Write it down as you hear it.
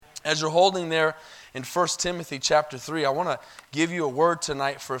As you're holding there in 1 Timothy chapter 3, I want to give you a word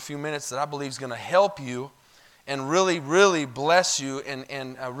tonight for a few minutes that I believe is going to help you and really, really bless you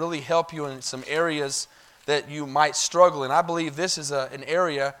and really help you in some areas that you might struggle in. I believe this is an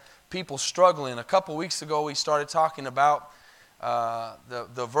area people struggle in. A couple weeks ago, we started talking about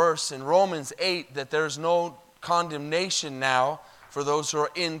the verse in Romans 8 that there's no condemnation now for those who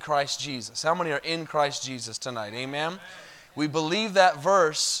are in Christ Jesus. How many are in Christ Jesus tonight? Amen? We believe that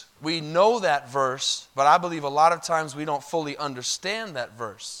verse. We know that verse, but I believe a lot of times we don't fully understand that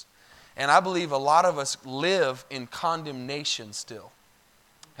verse. And I believe a lot of us live in condemnation still.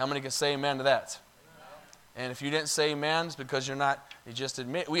 How many can say amen to that? And if you didn't say amen, it's because you just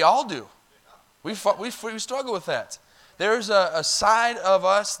admit. We all do. We struggle with that. There's a side of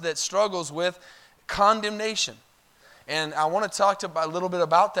us that struggles with condemnation. And I want to talk a little bit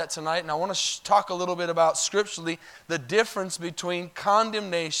about that tonight. And I want to talk a little bit about scripturally the difference between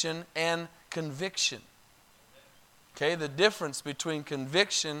condemnation and conviction. Okay, the difference between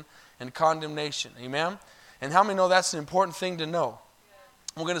conviction and condemnation. Amen? And how many know that's an important thing to know?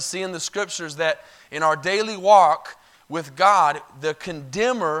 We're going to see in the scriptures that in our daily walk with God, the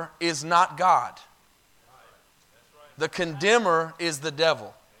condemner is not God. The condemner is the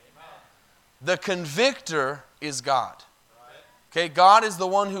devil. The convictor is God. Okay, God is the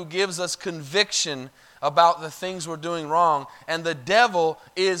one who gives us conviction about the things we're doing wrong, and the devil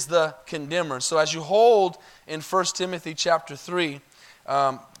is the condemner. So as you hold in 1 Timothy chapter 3,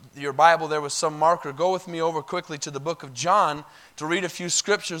 your Bible there with some marker, go with me over quickly to the book of John to read a few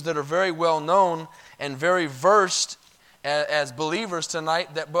scriptures that are very well known and very versed as believers tonight,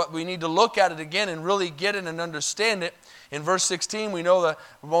 but we need to look at it again and really get it and understand it. In verse 16, we know the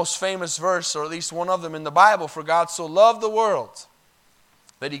most famous verse, or at least one of them in the Bible, for God so loved the world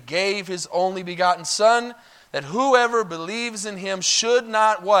that He gave His only begotten Son, that whoever believes in Him should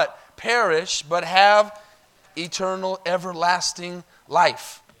not, what? Perish, but have eternal, everlasting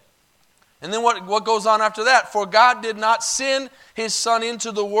life. And then what goes on after that? For God did not send His Son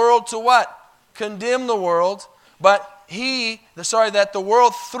into the world to what? Condemn the world, but that the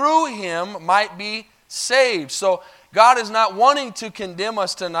world through Him might be saved. So God is not wanting to condemn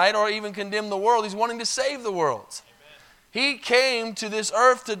us tonight or even condemn the world. He's wanting to save the world. Amen. He came to this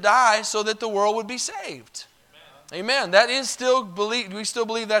earth to die so that the world would be saved. Amen. That is still believed. We still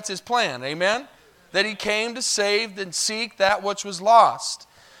believe that's His plan. Amen. That He came to save and seek that which was lost.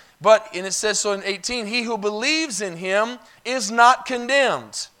 And it says so in 18, he who believes in Him is not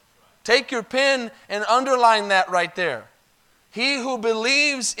condemned. Take your pen and underline that right there. He who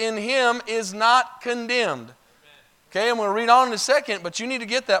believes in Him is not condemned. Okay, I'm going to read on in a second, but you need to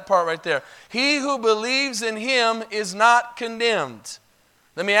get that part right there. He who believes in Him is not condemned.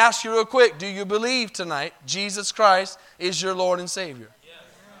 Let me ask you real quick, do you believe tonight Jesus Christ is your Lord and Savior? Yes.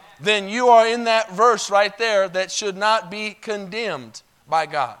 Then you are in that verse right there that should not be condemned by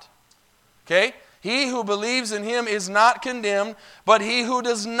God. Okay? He who believes in Him is not condemned, but he who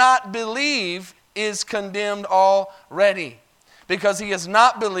does not believe is condemned already, because he has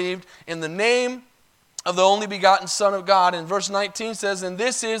not believed in the name of the only begotten Son of God. And verse 19 says, and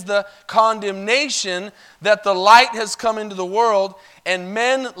this is the condemnation, that the light has come into the world, and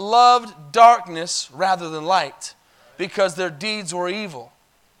men loved darkness rather than light, because their deeds were evil.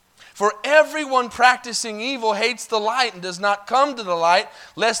 For everyone practicing evil hates the light and does not come to the light,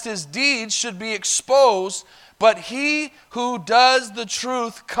 lest his deeds should be exposed. But he who does the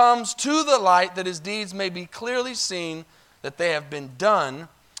truth comes to the light, that his deeds may be clearly seen, that they have been done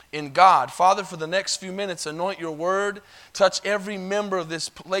in God. Father, for the next few minutes, anoint your word. Touch every member of this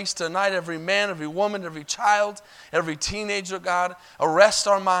place tonight, every man, every woman, every child, every teenager, God. Arrest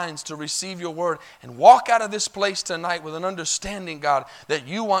our minds to receive your word and walk out of this place tonight with an understanding, God, that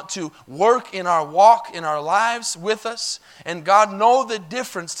you want to work in our walk, in our lives with us. And God, know the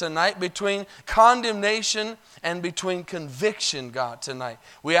difference tonight between condemnation and between conviction, God, tonight.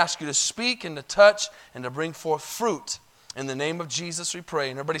 We ask you to speak and to touch and to bring forth fruit. In the name of Jesus we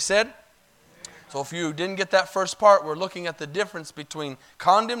pray. And everybody said? Amen. So if you didn't get that first part, we're looking at the difference between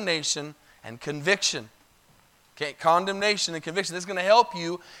condemnation and conviction. Okay, condemnation and conviction. This is going to help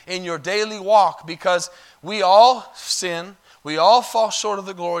you in your daily walk, because we all sin. We all fall short of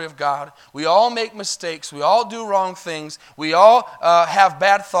the glory of God. We all make mistakes. We all do wrong things. We all have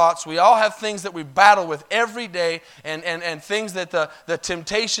bad thoughts. We all have things that we battle with every day, and things that the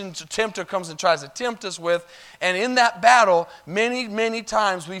tempter comes and tries to tempt us with. And in that battle, many, many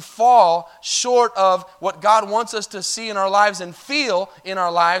times we fall short of what God wants us to see in our lives and feel in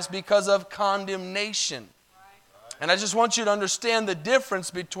our lives because of condemnation. And I just want you to understand the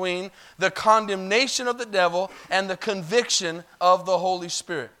difference between the condemnation of the devil and the conviction of the Holy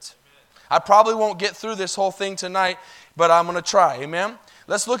Spirit. I probably won't get through this whole thing tonight, but I'm going to try. Amen?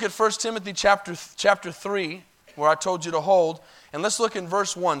 Let's look at 1 Timothy chapter 3, where I told you to hold. And let's look in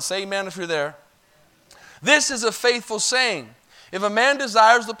verse 1. Say amen if you're there. This is a faithful saying. If a man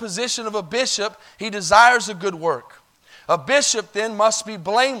desires the position of a bishop, he desires a good work. A bishop then must be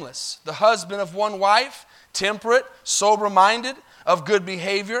blameless, the husband of one wife, temperate, sober-minded, of good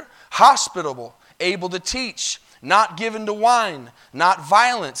behavior, hospitable, able to teach, not given to wine, not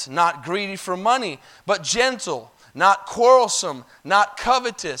violent, not greedy for money, but gentle, not quarrelsome, not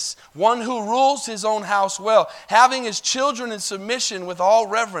covetous, one who rules his own house well, having his children in submission with all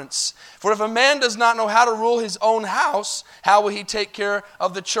reverence. For if a man does not know how to rule his own house, how will he take care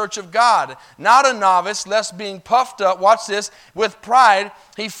of the church of God? Not a novice, lest being puffed up, watch this, with pride,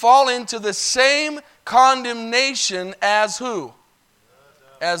 he fall into the same condemnation as who?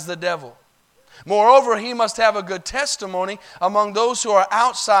 As the devil. Moreover, he must have a good testimony among those who are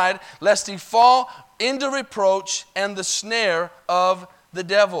outside, lest he fall into reproach and the snare of the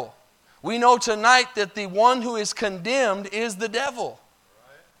devil. We know tonight that the one who is condemned is the devil.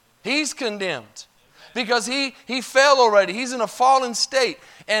 He's condemned because he fell already. He's in a fallen state.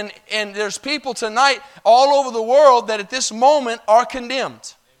 And there's people tonight all over the world that at this moment are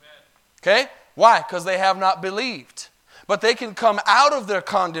condemned. Okay? Why? Because they have not believed. But they can come out of their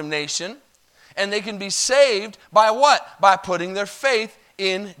condemnation and they can be saved by what? By putting their faith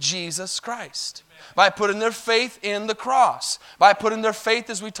in Jesus Christ. By putting their faith in the cross. By putting their faith,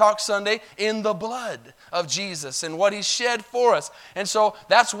 as we talked Sunday, in the blood of Jesus and what He shed for us. And so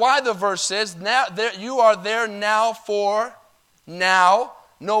that's why the verse says, now you are there now for now,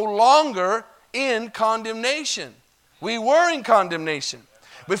 no longer in condemnation. We were in condemnation.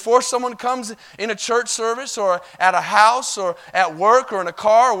 Before someone comes in a church service or at a house or at work or in a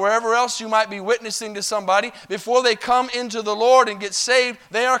car or wherever else you might be witnessing to somebody, before they come into the Lord and get saved,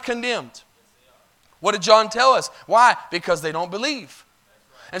 they are condemned. What did John tell us? Why? Because they don't believe.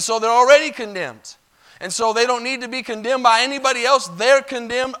 And so they're already condemned. And so they don't need to be condemned by anybody else. They're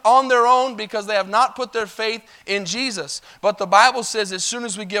condemned on their own because they have not put their faith in Jesus. But the Bible says as soon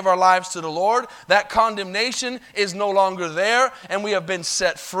as we give our lives to the Lord, that condemnation is no longer there and we have been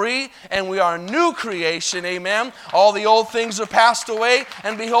set free and we are a new creation. Amen. All the old things are passed away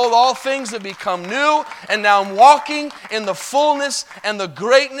and behold, all things have become new. And now I'm walking in the fullness and the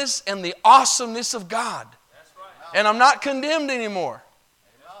greatness and the awesomeness of God. And I'm not condemned anymore.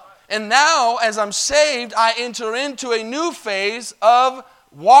 And now, as I'm saved, I enter into a new phase of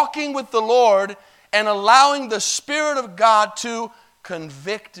walking with the Lord and allowing the Spirit of God to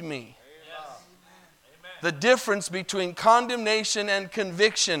convict me. Yes. The difference between condemnation and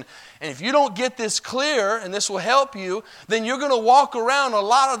conviction. And if you don't get this clear, and this will help you, then you're going to walk around a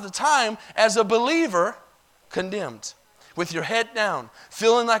lot of the time as a believer condemned. With your head down,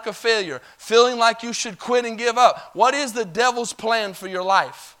 feeling like a failure, feeling like you should quit and give up. What is the devil's plan for your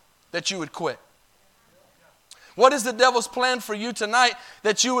life? That you would quit. What is the devil's plan for you tonight?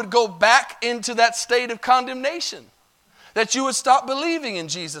 That you would go back into that state of condemnation. That you would stop believing in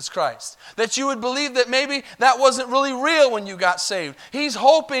Jesus Christ. That you would believe that maybe that wasn't really real when you got saved. He's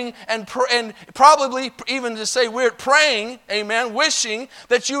hoping and probably even to say we're praying, amen, wishing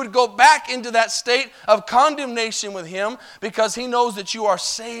that you would go back into that state of condemnation with Him because He knows that you are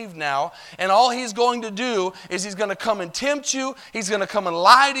saved now. And all He's going to do is He's going to come and tempt you. He's going to come and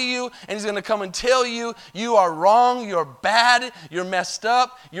lie to you. And He's going to come and tell you you are wrong, you're bad, you're messed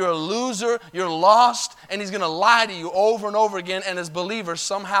up, you're a loser, you're lost. And He's going to lie to you over and over again, and as believers,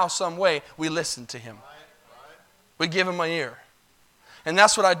 somehow, some way, we listen to Him. We give Him an ear. And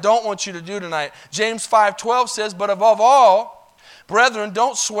that's what I don't want you to do tonight. James 5:12 says, but above all, brethren,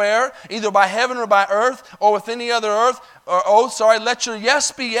 don't swear either by heaven or by earth or with any other oath. Let your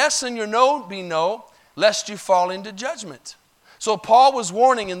yes be yes and your no be no, lest you fall into judgment. So Paul was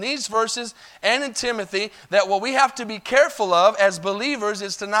warning in these verses and in Timothy that what we have to be careful of as believers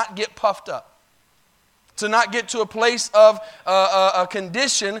is to not get puffed up. To not get to a place of a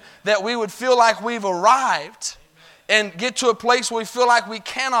condition that we would feel like we've arrived and get to a place where we feel like we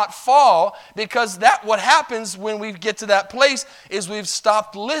cannot fall, because what happens when we get to that place is we've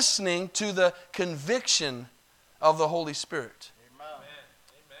stopped listening to the conviction of the Holy Spirit.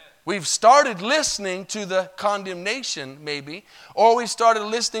 We've started listening to the condemnation, maybe, or we started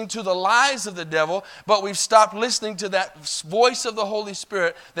listening to the lies of the devil, but we've stopped listening to that voice of the Holy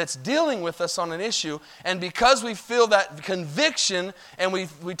Spirit that's dealing with us on an issue. And because we feel that conviction and we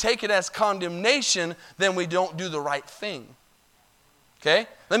take it as condemnation, then we don't do the right thing. Okay?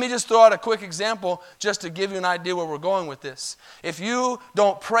 Let me just throw out a quick example just to give you an idea where we're going with this. If you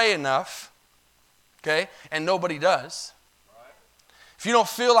don't pray enough, okay, and nobody does, if you don't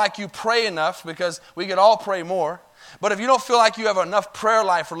feel like you pray enough, because we could all pray more, but if you don't feel like you have enough prayer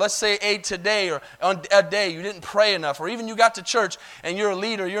life, or let's say today or on a day you didn't pray enough, or even you got to church and you're a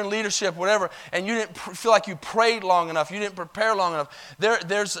leader, you're in leadership, whatever, and you didn't feel like you prayed long enough, you didn't prepare long enough,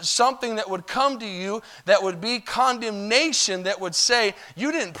 there's something that would come to you that would be condemnation that would say,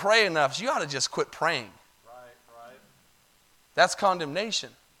 you didn't pray enough, so you ought to just quit praying. Right. That's condemnation.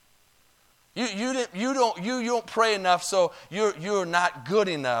 You don't pray enough, so you're not good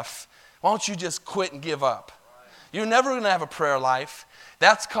enough. Why don't you just quit and give up? You're never going to have a prayer life.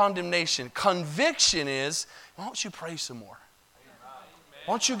 That's condemnation. Conviction is, why don't you pray some more?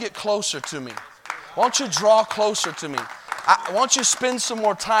 Why don't you get closer to me? Why don't you draw closer to me? Why don't you spend some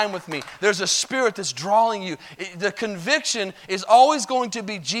more time with me? There's a spirit that's drawing you. The conviction is always going to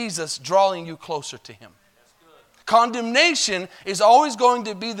be Jesus drawing you closer to Him. Condemnation is always going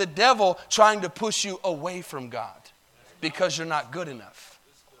to be the devil trying to push you away from God because you're not good enough.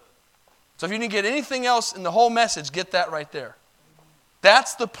 So if you didn't get anything else in the whole message, get that right there.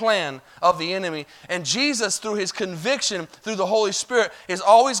 That's the plan of the enemy. And Jesus, through His conviction, through the Holy Spirit, is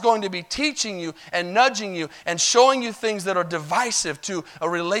always going to be teaching you and nudging you and showing you things that are divisive to a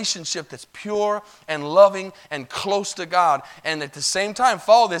relationship that's pure and loving and close to God. And at the same time,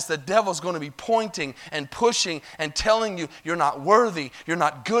 follow this, the devil's going to be pointing and pushing and telling you you're not worthy, you're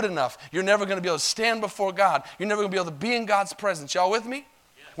not good enough, you're never going to be able to stand before God, you're never going to be able to be in God's presence. Y'all with me?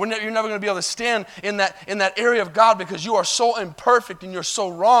 You're never going to be able to stand in that area of God because you are so imperfect and you're so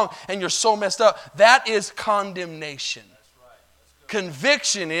wrong and you're so messed up. That is condemnation.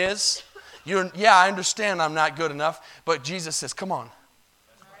 Conviction is, I understand I'm not good enough, but Jesus says, come on.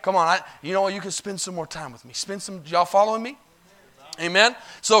 Come on, you know what, you can spend some more time with me. Y'all following me? Amen?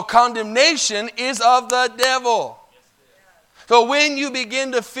 So condemnation is of the devil. So when you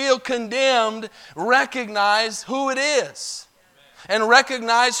begin to feel condemned, recognize who it is. And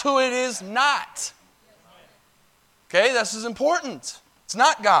recognize who it is not. Okay, this is important. It's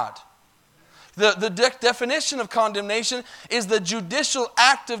not God. The definition of condemnation is the judicial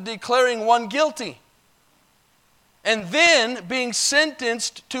act of declaring one guilty and then being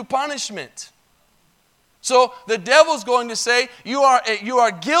sentenced to punishment. So the devil's going to say, you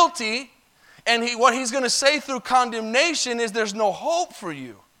are guilty, and what he's going to say through condemnation is there's no hope for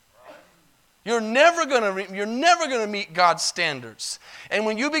you. You're never going to meet God's standards. And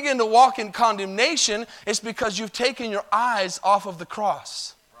when you begin to walk in condemnation, it's because you've taken your eyes off of the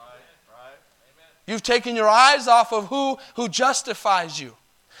cross. Right. Amen. You've taken your eyes off of who justifies you.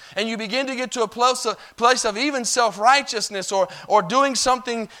 And you begin to get to a place of even self-righteousness or doing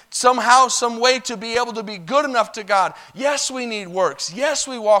something somehow, some way to be able to be good enough to God. Yes, we need works. Yes,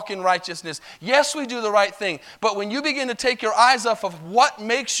 we walk in righteousness. Yes, we do the right thing. But when you begin to take your eyes off of what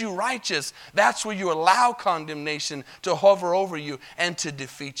makes you righteous, that's where you allow condemnation to hover over you and to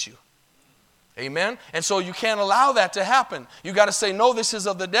defeat you. Amen? And so you can't allow that to happen. You got to say, no, this is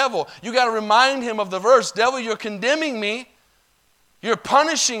of the devil. You got to remind him of the verse, devil, you're condemning me. You're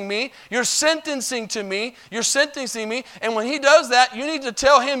punishing me. You're sentencing me. And when he does that, you need to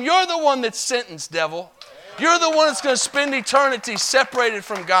tell him, you're the one that's sentenced, devil. You're the one that's going to spend eternity separated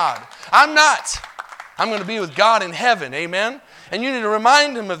from God. I'm not. I'm going to be with God in heaven. Amen? And you need to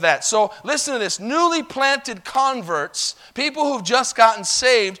remind him of that. So listen to this. Newly planted converts, people who've just gotten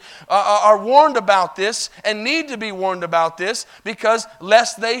saved, are warned about this and need to be warned about this because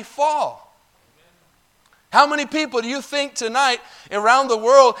lest they fall. How many people do you think tonight around the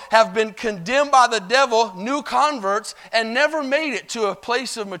world have been condemned by the devil, new converts, and never made it to a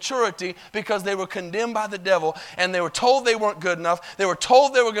place of maturity because they were condemned by the devil and they were told they weren't good enough. They were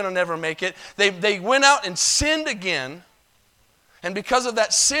told they were going to never make it. They went out and sinned again. And because of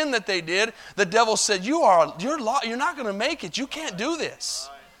that sin that they did, the devil said, you're not going to make it. You can't do this.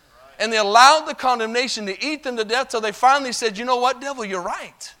 And they allowed the condemnation to eat them to death till they finally said, you know what, devil, you're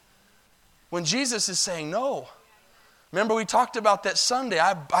right. When Jesus is saying no. Remember we talked about that Sunday.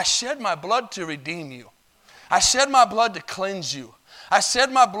 I shed my blood to redeem you. I shed my blood to cleanse you. I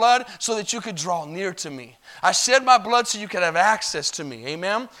shed my blood so that you could draw near to me. I shed my blood so you could have access to me.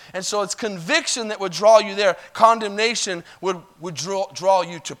 Amen? And so it's conviction that would draw you there. Condemnation would draw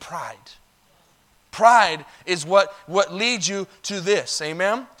you to pride. Pride is what leads you to this.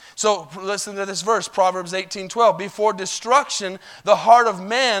 Amen? So listen to this verse, Proverbs 18:12. Before destruction, the heart of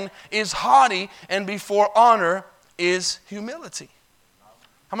man is haughty, and before honor is humility.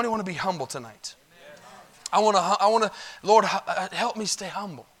 How many want to be humble tonight? I want to, Lord, help me stay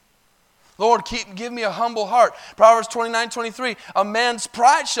humble. Lord, give me a humble heart. Proverbs 29:23, a man's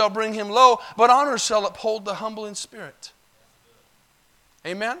pride shall bring him low, but honor shall uphold the humble in spirit.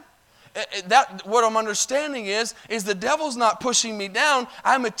 Amen? What I'm understanding is the devil's not pushing me down.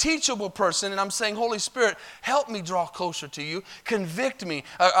 I'm a teachable person, and I'm saying, Holy Spirit, help me draw closer to you. Convict me.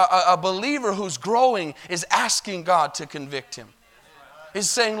 A believer who's growing is asking God to convict him. He's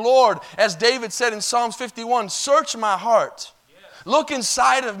saying, Lord, as David said in Psalms 51, search my heart. Look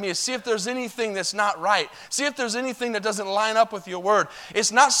inside of me and see if there's anything that's not right. See if there's anything that doesn't line up with your word.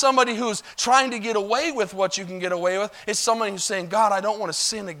 It's not somebody who's trying to get away with what you can get away with. It's somebody who's saying, God, I don't want to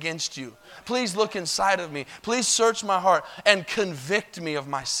sin against you. Please look inside of me. Please search my heart and convict me of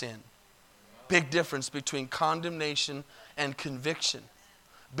my sin. Big difference between condemnation and conviction.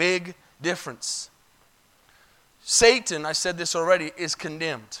 Big difference. Satan, I said this already, is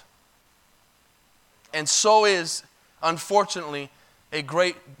condemned. And so is, unfortunately, a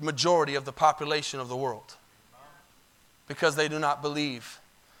great majority of the population of the world, because they do not believe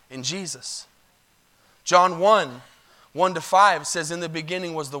in Jesus. John 1:1-5 says, in the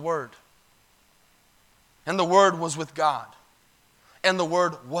beginning was the Word, and the Word was with God, and the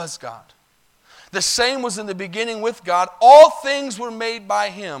Word was God. The same was in the beginning with God. All things were made by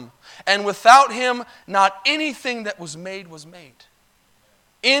Him, and without Him not anything that was made was made.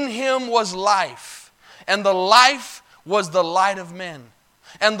 In Him was life, and the life was the light of men.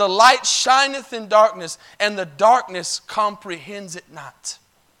 And the light shineth in darkness, and the darkness comprehends it not.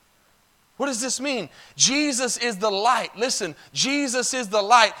 What does this mean? Jesus is the light. Listen, Jesus is the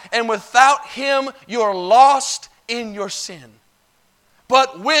light, and without Him you're lost in your sin.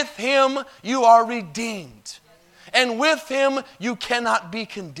 But with Him you are redeemed. And with Him you cannot be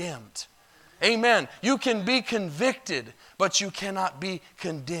condemned. Amen. You can be convicted, but you cannot be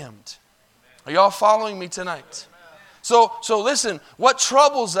condemned. Are y'all following me tonight? So listen, what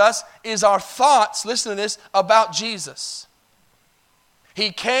troubles us is our thoughts, listen to this, about Jesus.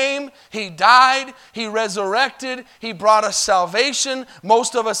 He came, He died, He resurrected, He brought us salvation.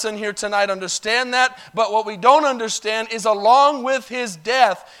 Most of us in here tonight understand that. But what we don't understand is along with His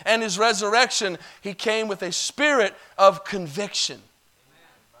death and His resurrection, He came with a spirit of conviction.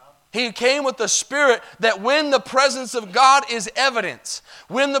 He came with the spirit that when the presence of God is evident,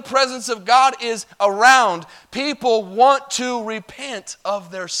 when the presence of God is around, people want to repent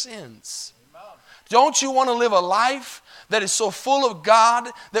of their sins. Don't you want to live a life that is so full of God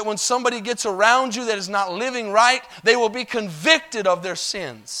that when somebody gets around you that is not living right, they will be convicted of their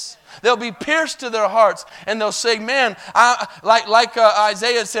sins? They'll be pierced to their hearts, and they'll say, man, like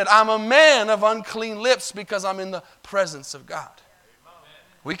Isaiah said, I'm a man of unclean lips because I'm in the presence of God.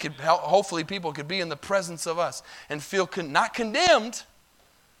 We could, hopefully people could be in the presence of us and feel not condemned,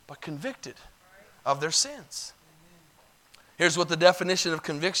 but convicted of their sins. Here's what the definition of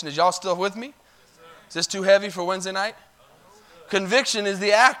conviction is. Y'all still with me? Is this too heavy for Wednesday night? Conviction is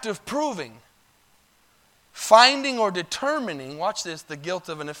the act of proving, finding or determining, watch this, the guilt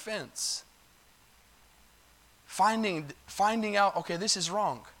of an offense. Finding out, okay, this is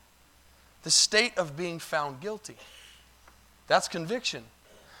wrong. The state of being found guilty. That's conviction.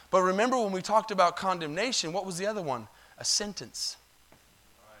 But remember when we talked about condemnation, what was the other one? A sentence.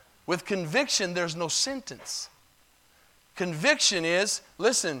 With conviction, there's no sentence. Conviction is,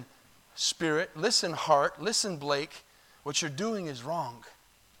 listen, spirit, listen, heart, listen, Blake, what you're doing is wrong.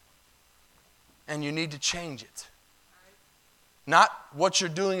 And you need to change it. Not what you're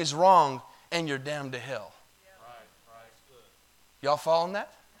doing is wrong and you're damned to hell. Y'all following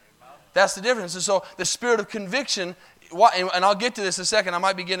that? That's the difference. And so the spirit of conviction, and I'll get to this in a second. I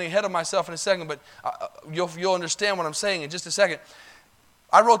might be getting ahead of myself in a second, but you'll understand what I'm saying in just a second.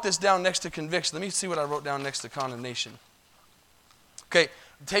 I wrote this down next to conviction. Let me see what I wrote down next to condemnation. Okay,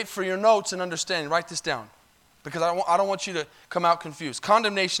 take for your notes and understanding. Write this down, because I don't want you to come out confused.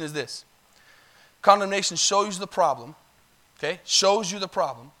 Condemnation is this. Condemnation shows you the problem. Okay, shows you the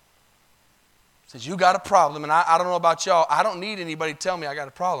problem. Says you got a problem, and I don't know about y'all. I don't need anybody to tell me I got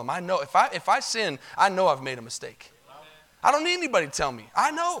a problem. I know if I sin, I know I've made a mistake. I don't need anybody to tell me. I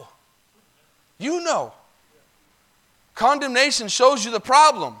know. You know. Condemnation shows you the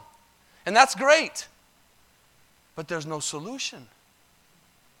problem, and that's great. But there's no solution.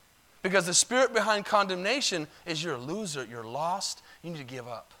 Because the spirit behind condemnation is you're a loser, you're lost, you need to give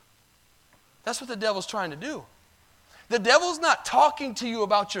up. That's what the devil's trying to do. The devil's not talking to you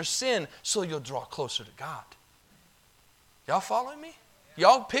about your sin so you'll draw closer to God. Y'all following me?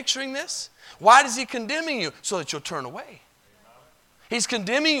 Y'all picturing this? Why is he condemning you? So that you'll turn away. He's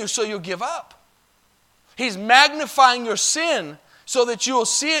condemning you so you'll give up. He's magnifying your sin so that you will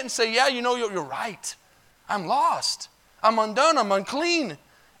see it and say, yeah, you know, you're right. I'm lost. I'm undone. I'm unclean.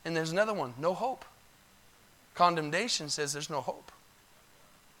 And there's another one, no hope. Condemnation says there's no hope.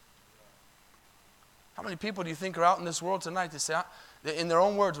 How many people do you think are out in this world tonight that say, in their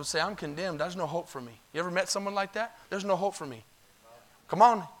own words, would say, I'm condemned. There's no hope for me. You ever met someone like that? There's no hope for me. Come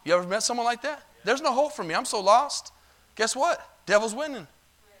on. You ever met someone like that? There's no hope for me. I'm so lost. Guess what? Devil's winning.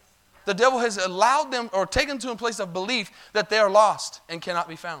 The devil has allowed them or taken them to a place of belief that they are lost and cannot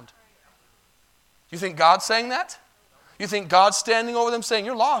be found. You think God's saying that? You think God's standing over them saying,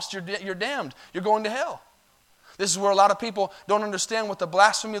 you're lost, you're damned, you're going to hell. This is where a lot of people don't understand what the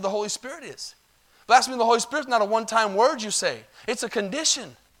blasphemy of the Holy Spirit is. Blasphemy of the Holy Spirit is not a one-time word you say. It's a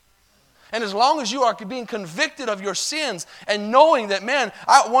condition. And as long as you are being convicted of your sins and knowing that, man,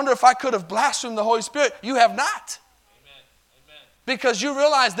 I wonder if I could have blasphemed the Holy Spirit, you have not. Because you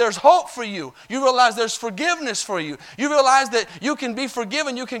realize there's hope for you. You realize there's forgiveness for you. You realize that you can be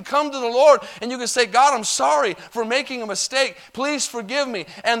forgiven. You can come to the Lord and you can say, God, I'm sorry for making a mistake. Please forgive me.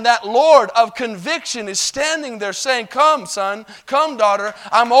 And that Lord of conviction is standing there saying, come, son. Come, daughter.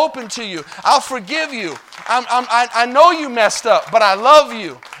 I'm open to you. I'll forgive you. I know you messed up, but I love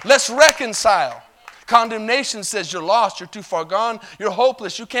you. Let's reconcile. Condemnation says you're lost. You're too far gone. You're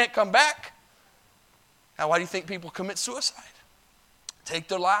hopeless. You can't come back. Now, why do you think people commit suicide? Take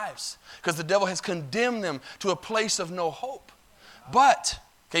their lives. Because the devil has condemned them to a place of no hope. But,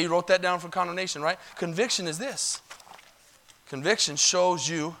 okay, you wrote that down for condemnation, right? Conviction is this. Conviction shows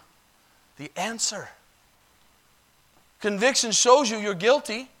you the answer. Conviction shows you you're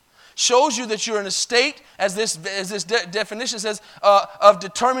guilty. Shows you that you're in a state, as this definition says, of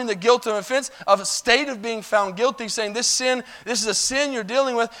determining the guilt of offense, of a state of being found guilty, saying this is a sin you're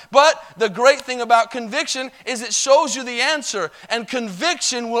dealing with. But the great thing about conviction is it shows you the answer. And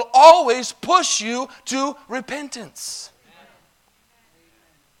conviction will always push you to repentance.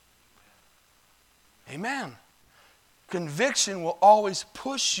 Amen. Conviction will always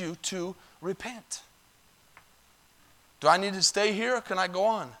push you to repent. Do I need to stay here or can I go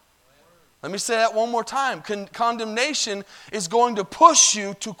on? Let me say that one more time. Condemnation is going to push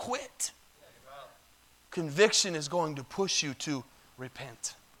you to quit. Conviction is going to push you to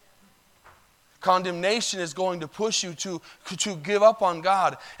repent. Condemnation is going to push you to give up on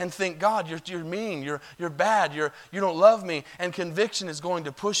God and think, God, you're mean, you're bad, you don't love me. And conviction is going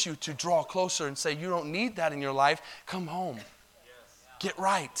to push you to draw closer and say, you don't need that in your life. Come home. Get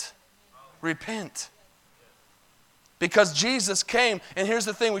right. Repent. Because Jesus came, and here's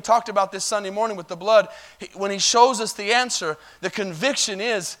the thing, we talked about this Sunday morning with the blood. When He shows us the answer, the conviction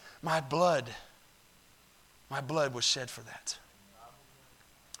is, my blood was shed for that.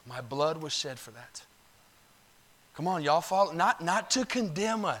 My blood was shed for that. Come on, y'all follow? Not to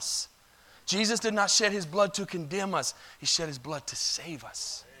condemn us. Jesus did not shed His blood to condemn us. He shed His blood to save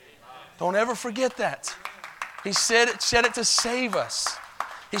us. Don't ever forget that. He shed it to save us.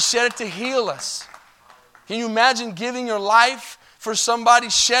 He shed it to heal us. Can you imagine giving your life for somebody,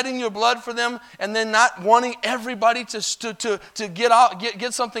 shedding your blood for them, and then not wanting everybody to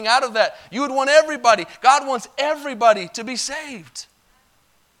get something out of that? You would want everybody. God wants everybody to be saved.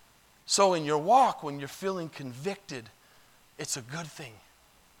 So in your walk, when you're feeling convicted, it's a good thing.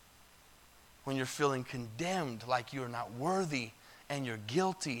 When you're feeling condemned, like you're not worthy, and you're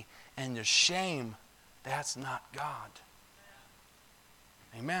guilty, and you're shame, that's not God.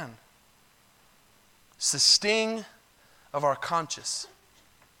 Amen. It's the sting of our conscience.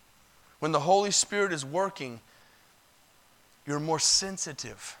 When the Holy Spirit is working, you're more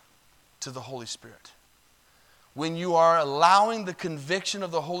sensitive to the Holy Spirit. When you are allowing the conviction of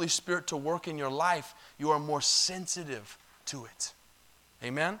the Holy Spirit to work in your life, you are more sensitive to it.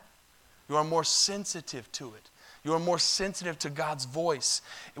 Amen? You are more sensitive to it. You are more sensitive to God's voice.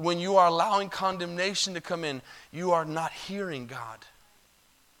 When you are allowing condemnation to come in, you are not hearing God.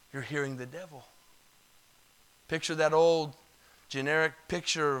 You're hearing the devil. Picture that old generic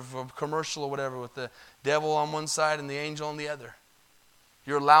picture of a commercial or whatever with the devil on one side and the angel on the other.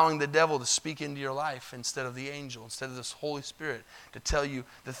 You're allowing the devil to speak into your life instead of the angel, instead of this Holy Spirit to tell you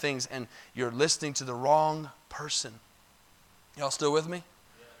the things, and you're listening to the wrong person. Y'all still with me?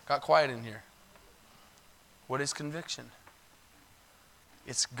 Yeah. Got quiet in here. What is conviction?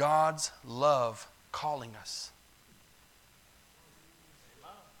 It's God's love calling us.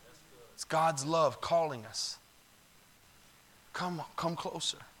 It's God's love calling us. Come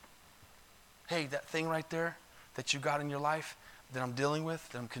closer. Hey, that thing right there that you got in your life that I'm dealing with,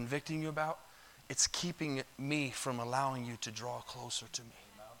 that I'm convicting you about, it's keeping me from allowing you to draw closer to me.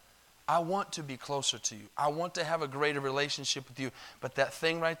 I want to be closer to you. I want to have a greater relationship with you. But that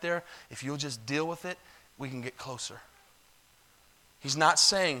thing right there, if you'll just deal with it, we can get closer. He's not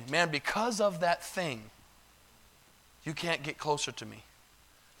saying, man, because of that thing, you can't get closer to me.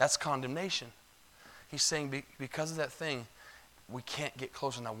 That's condemnation. He's saying because of that thing, we can't get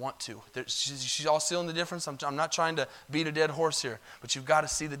closer than I want to. She's all seeing the difference. I'm not trying to beat a dead horse here, but you've got to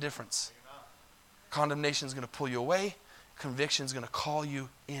see the difference. Condemnation is going to pull you away. Conviction is going to call you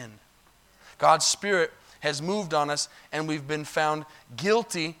in. God's Spirit has moved on us, and we've been found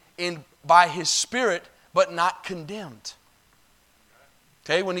guilty by His Spirit, but not condemned.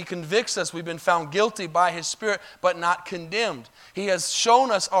 Okay, when He convicts us, we've been found guilty by His Spirit, but not condemned. He has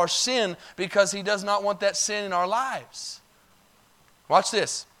shown us our sin because He does not want that sin in our lives. Watch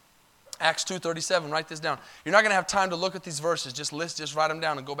this. Acts 2:37, write this down. You're not going to have time to look at these verses. Just write them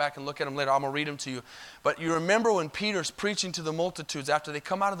down and go back and look at them later. I'm going to read them to you. But you remember when Peter's preaching to the multitudes after they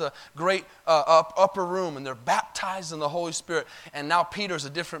come out of the great upper room and they're baptized in the Holy Spirit. And now Peter's a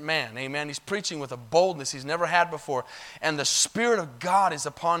different man. Amen. He's preaching with a boldness he's never had before. And the Spirit of God is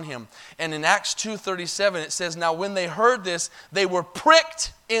upon him. And in Acts 2:37 it says, now when they heard this, they were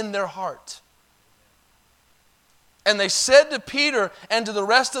pricked in their heart. And they said to Peter and to the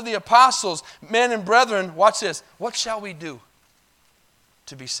rest of the apostles, men and brethren, watch this, what shall we do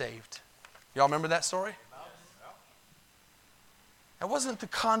to be saved? Y'all remember that story? It wasn't the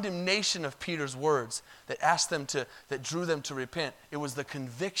condemnation of Peter's words that drew them to repent. It was the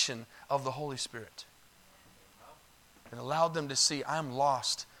conviction of the Holy Spirit. It allowed them to see, I'm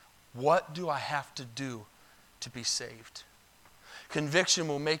lost. What do I have to do to be saved? Conviction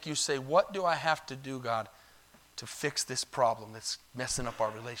will make you say, what do I have to do, God, to fix this problem that's messing up our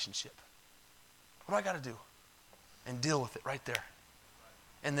relationship? What do I got to do? And deal with it right there.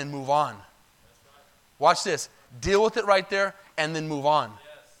 And then move on. Watch this. Deal with it right there and then move on.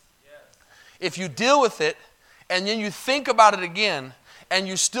 If you deal with it and then you think about it again and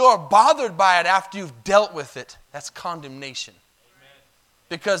you still are bothered by it after you've dealt with it, that's condemnation.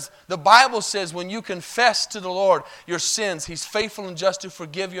 Because the Bible says when you confess to the Lord your sins, He's faithful and just to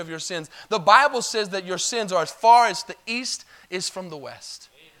forgive you of your sins. The Bible says that your sins are as far as the east is from the west.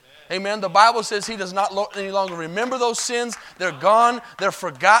 Amen. The Bible says He does not any longer remember those sins. They're gone. They're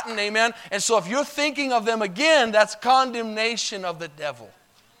forgotten. Amen. And so if you're thinking of them again, that's condemnation of the devil,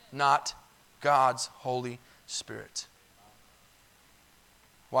 not God's Holy Spirit.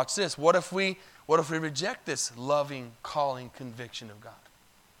 Watch this. What if we reject this loving, calling conviction of God?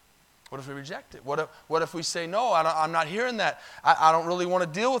 What if we reject it? What if we say, no, I'm not hearing that. I don't really want to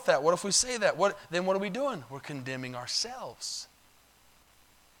deal with that. What if we say that? Then what are we doing? We're condemning ourselves.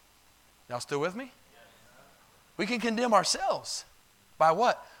 Y'all still with me? We can condemn ourselves. By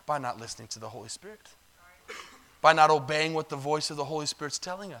what? By not listening to the Holy Spirit. By not obeying what the voice of the Holy Spirit's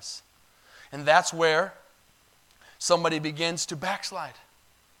telling us. And that's where somebody begins to backslide.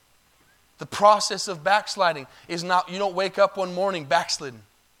 The process of backsliding is not, you don't wake up one morning backslidden.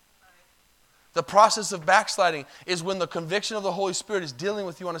 The process of backsliding is when the conviction of the Holy Spirit is dealing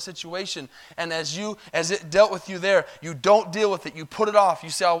with you on a situation, and as it dealt with you there, you don't deal with it. You put it off.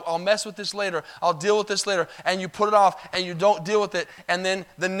 You say, I'll mess with this later. I'll deal with this later. And you put it off, and you don't deal with it. And then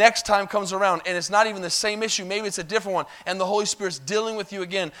the next time comes around, and it's not even the same issue. Maybe it's a different one. And the Holy Spirit's dealing with you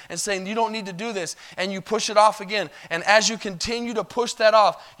again and saying, you don't need to do this. And you push it off again. And as you continue to push that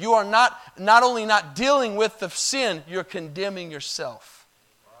off, you are not only not dealing with the sin, you're condemning yourself.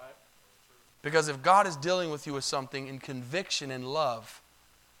 Because if God is dealing with you with something in conviction and love,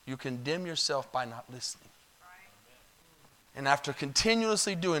 you condemn yourself by not listening. Right. And after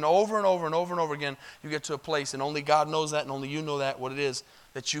continuously doing over and over and over and over again, you get to a place, and only God knows that and only you know that, what it is,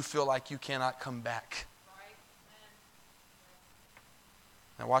 that you feel like you cannot come back. Right.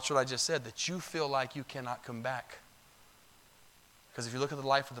 Now watch what I just said, that you feel like you cannot come back. Because if you look at the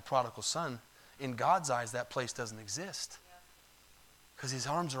life of the prodigal son, in God's eyes, that place doesn't exist. Because His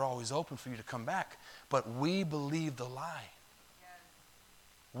arms are always open for you to come back. But we believe the lie.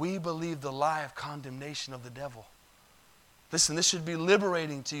 We believe the lie of condemnation of the devil. Listen, this should be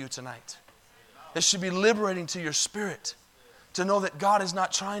liberating to you tonight. This should be liberating to your spirit. To know that God is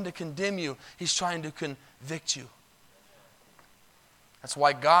not trying to condemn you. He's trying to convict you. That's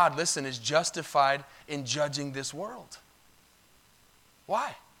why God, listen, is justified in judging this world.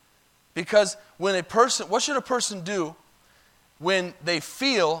 Why? Because what should a person do when they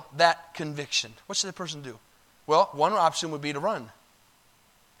feel that conviction? What should the person do? Well, one option would be to run.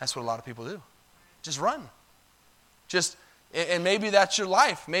 That's what a lot of people do. Just run. And maybe that's your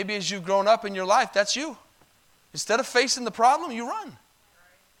life. Maybe as you've grown up in your life, that's you. Instead of facing the problem, you run.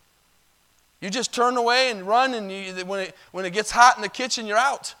 You just turn away and run, and when it gets hot in the kitchen, you're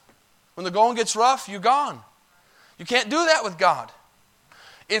out. When the going gets rough, you're gone. You can't do that with God.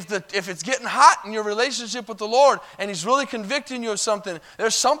 If it's getting hot in your relationship with the Lord and He's really convicting you of something,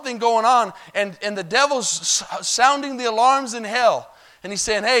 there's something going on, and the devil's sounding the alarms in hell, And he's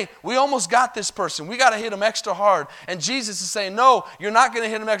saying, hey, we almost got this person. We got to hit him extra hard. And Jesus is saying, no, you're not going to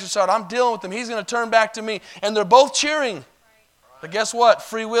hit him extra hard. I'm dealing with him. He's going to turn back to me. And they're both cheering. But guess what?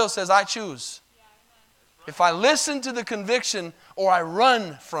 Free will says I choose. If I listen to the conviction or I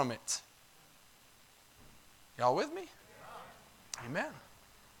run from it. Y'all with me? Amen.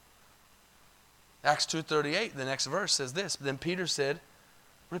 Acts 2:38, the next verse says this. Then Peter said,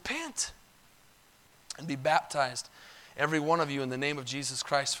 repent and be baptized, every one of you, in the name of Jesus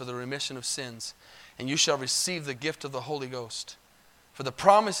Christ for the remission of sins, and you shall receive the gift of the Holy Ghost. For the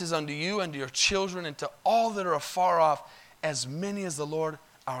promise is unto you and to your children and to all that are afar off, as many as the Lord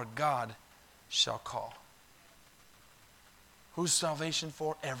our God shall call. Who's salvation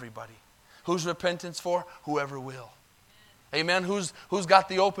for? Everybody. Who's repentance for? Whoever will. Amen. Who's got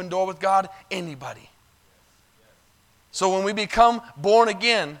the open door with God? Anybody. So when we become born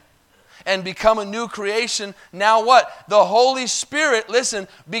again and become a new creation, now what? The Holy Spirit, listen,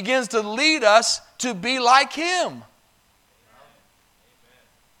 begins to lead us to be like Him.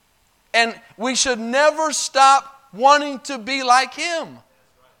 And we should never stop wanting to be like Him.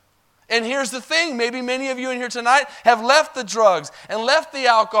 And here's the thing, maybe many of you in here tonight have left the drugs and left the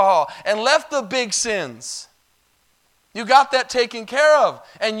alcohol and left the big sins. You got that taken care of.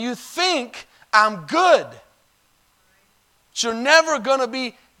 And you think, I'm good. But you're never going to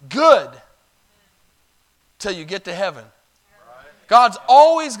be good till you get to heaven. God's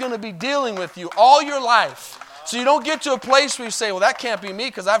always going to be dealing with you all your life. So you don't get to a place where you say, well, that can't be me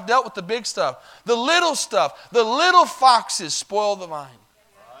because I've dealt with the big stuff. The little stuff, the little foxes spoil the vine.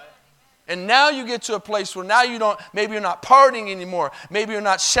 And now you get to a place where now maybe you're not partying anymore. Maybe you're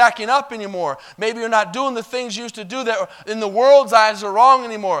not shacking up anymore. Maybe you're not doing the things you used to do that in the world's eyes are wrong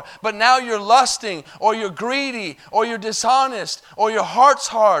anymore. But now you're lusting, or you're greedy, or you're dishonest, or your heart's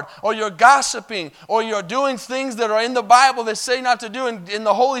hard, or you're gossiping, or you're doing things that are in the Bible that say not to do. And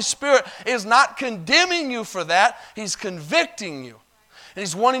the Holy Spirit is not condemning you for that. He's convicting you. And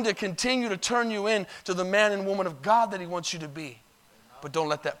He's wanting to continue to turn you in to the man and woman of God that He wants you to be. But don't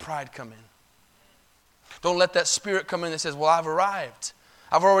let that pride come in. Don't let that spirit come in that says, well, I've arrived.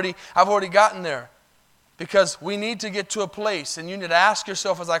 I've already gotten there. Because we need to get to a place, and you need to ask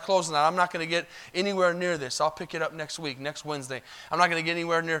yourself as I close tonight, I'm not going to get anywhere near this. I'll pick it up next week, next Wednesday. I'm not going to get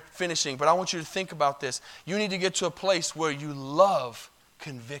anywhere near finishing, but I want you to think about this. You need to get to a place where you love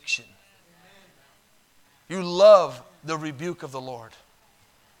conviction. You love the rebuke of the Lord.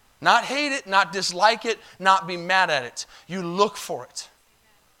 Not hate it, not dislike it, not be mad at it. You look for it.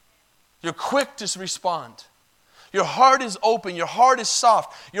 You're quick to respond. Your heart is open. Your heart is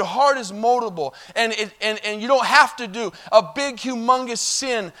soft. Your heart is moldable. And you don't have to do a big, humongous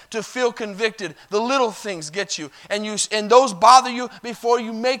sin to feel convicted. The little things get you. And those bother you before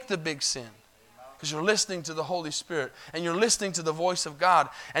you make the big sin. Because you're listening to the Holy Spirit. And you're listening to the voice of God.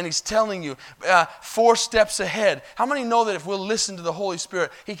 And He's telling you 4 steps ahead. How many know that if we'll listen to the Holy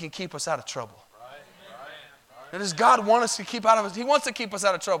Spirit, He can keep us out of trouble? Right. Does God want us to keep out of it? He wants to keep us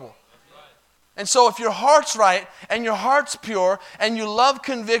out of trouble. And so if your heart's right and your heart's pure and you love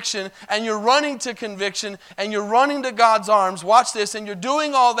conviction and you're running to conviction and you're running to God's arms, watch this, and you're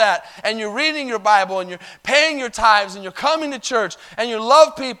doing all that and you're reading your Bible and you're paying your tithes and you're coming to church and you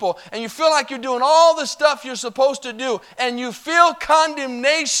love people and you feel like you're doing all the stuff you're supposed to do and you feel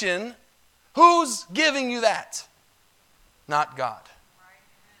condemnation, who's giving you that? Not God.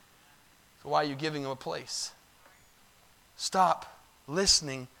 So why are you giving Him a place? Stop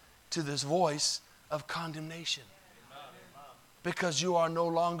listening to this voice of condemnation. Because you are no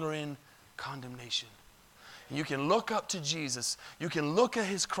longer in condemnation. And you can look up to Jesus. You can look at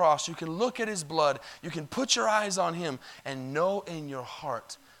His cross. You can look at His blood. You can put your eyes on Him and know in your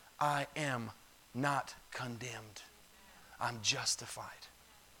heart, I am not condemned. I'm justified.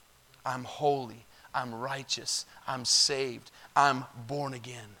 I'm holy. I'm righteous. I'm saved. I'm born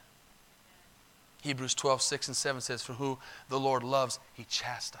again. Hebrews 12:6-7 says, for who the Lord loves, He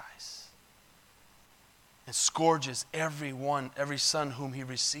chastises and scourges every son whom He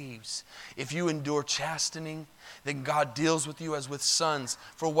receives. If you endure chastening, then God deals with you as with sons.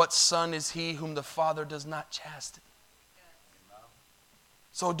 For what son is he whom the Father does not chasten?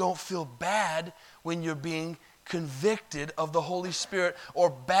 So don't feel bad when you're being convicted of the Holy Spirit, or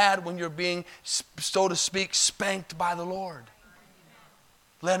bad when you're being, so to speak, spanked by the Lord.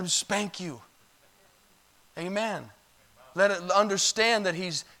 Let Him spank you. Amen. Let it understand that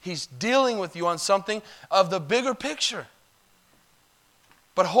He's dealing with you on something of the bigger picture.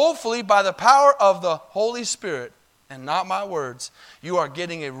 But hopefully by the power of the Holy Spirit, and not my words, you are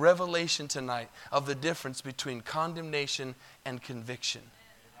getting a revelation tonight of the difference between condemnation and conviction.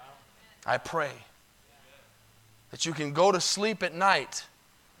 I pray That you can go to sleep at night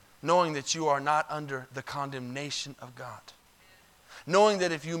knowing that you are not under the condemnation of God. Knowing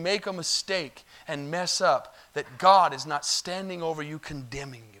that if you make a mistake and mess up, that God is not standing over you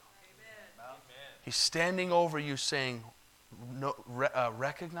condemning you. Amen. He's standing over you saying, no,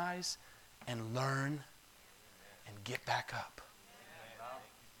 recognize and learn and get back up.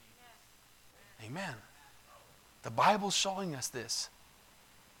 Amen. The Bible's showing us this.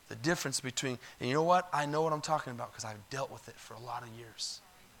 The difference between, and you know what? I know what I'm talking about because I've dealt with it for a lot of years.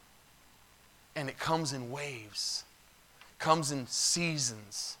 And it comes in waves. Comes in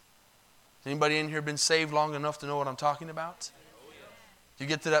seasons. Anybody in here been saved long enough to know what I'm talking about? You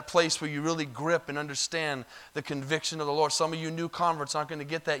get to that place where you really grip and understand the conviction of the Lord. Some of you new converts aren't going to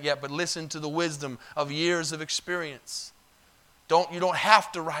get that yet, but listen to the wisdom of years of experience. You don't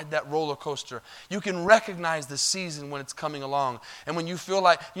have to ride that roller coaster. You can recognize the season when it's coming along. And when you feel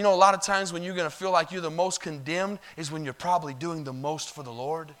like, a lot of times when you're going to feel like you're the most condemned is when you're probably doing the most for the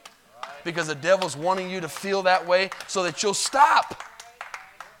Lord. Because the devil's wanting you to feel that way so that you'll stop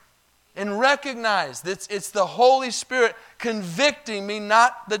and recognize that it's the Holy Spirit convicting me,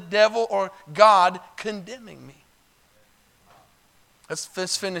 not the devil or God condemning me.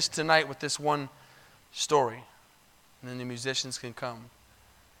 Let's finish tonight with this one story, and then the musicians can come.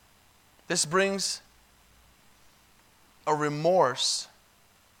 This brings a remorse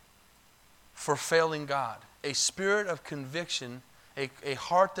for failing God, a spirit of conviction. A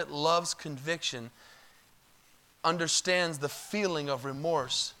heart that loves conviction understands the feeling of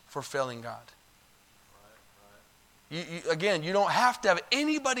remorse for failing God. Again, you don't have to have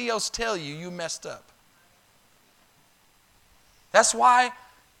anybody else tell you messed up. That's why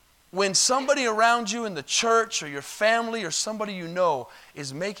when somebody around you in the church or your family or somebody you know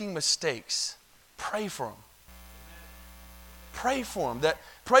is making mistakes, pray for them. Pray for them.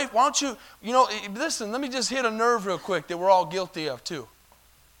 Why don't you, listen, let me just hit a nerve real quick that we're all guilty of too.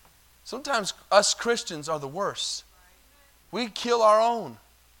 Sometimes us Christians are the worst. We kill our own.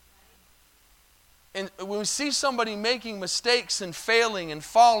 And when we see somebody making mistakes and failing and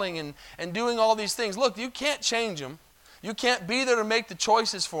falling and doing all these things, look, you can't change them. You can't be there to make the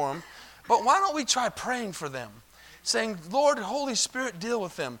choices for them. But why don't we try praying for them? Saying, Lord, Holy Spirit, deal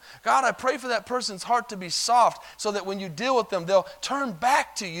with them. God, I pray for that person's heart to be soft so that when you deal with them, they'll turn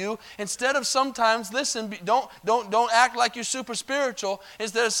back to you instead of sometimes, listen, don't act like you're super spiritual.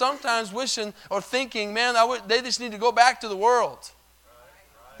 Instead of sometimes wishing or thinking, man, they just need to go back to the world.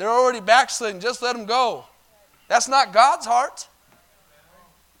 They're already backsliding. Just let them go. That's not God's heart.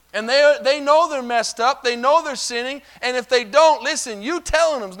 And they know they're messed up. They know they're sinning. And if they don't, listen, you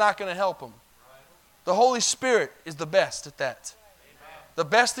telling them is not going to help them. The Holy Spirit is the best at that. The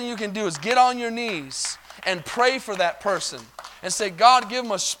best thing you can do is get on your knees and pray for that person and say, God, give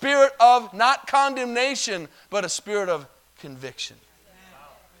them a spirit of not condemnation, but a spirit of conviction.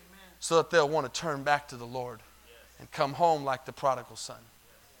 So that they'll want to turn back to the Lord and come home like the prodigal son.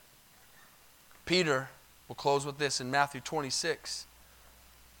 Peter, we'll close with this in Matthew 26.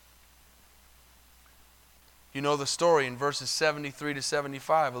 You know the story in verses 73 to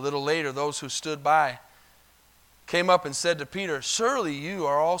 75. A little later, those who stood by came up and said to Peter, surely you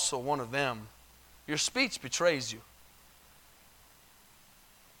are also one of them. Your speech betrays you.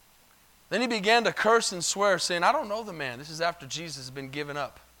 Then he began to curse and swear, saying, I don't know the man. This is after Jesus has been given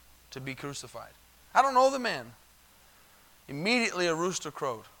up to be crucified. I don't know the man. Immediately a rooster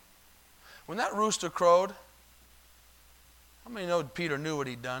crowed. When that rooster crowed, how many know Peter knew what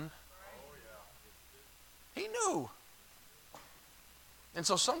he'd done? He knew. And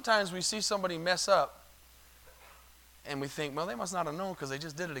so sometimes we see somebody mess up and we think, well, they must not have known because they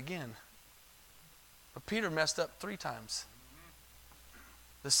just did it again. But Peter messed up 3 times.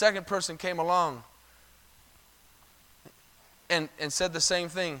 The second person came along and said the same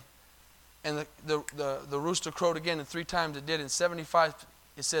thing. And the rooster crowed again, and 3 times it did. In 75,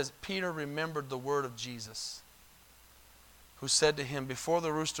 it says, Peter remembered the word of Jesus, who said to him, before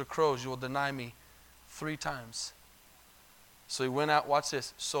the rooster crows, you will deny me 3 times. So he went out, watch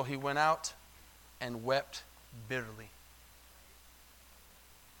this. So he went out and wept bitterly.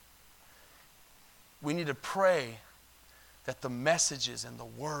 We need to pray that the messages and the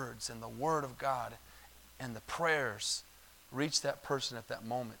words and the Word of God and the prayers reach that person at that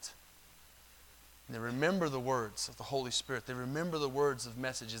moment. And they remember the words of the Holy Spirit. They remember the words of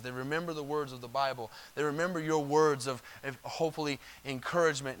messages. They remember the words of the Bible. They remember your words of hopefully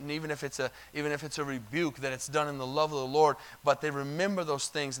encouragement. And even if it's a rebuke, that it's done in the love of the Lord. But they remember those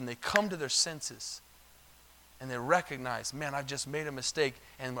things and they come to their senses. And they recognize, man, I've just made a mistake.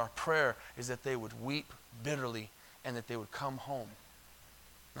 And our prayer is that they would weep bitterly and that they would come home.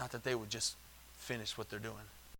 Not that they would just finish what they're doing.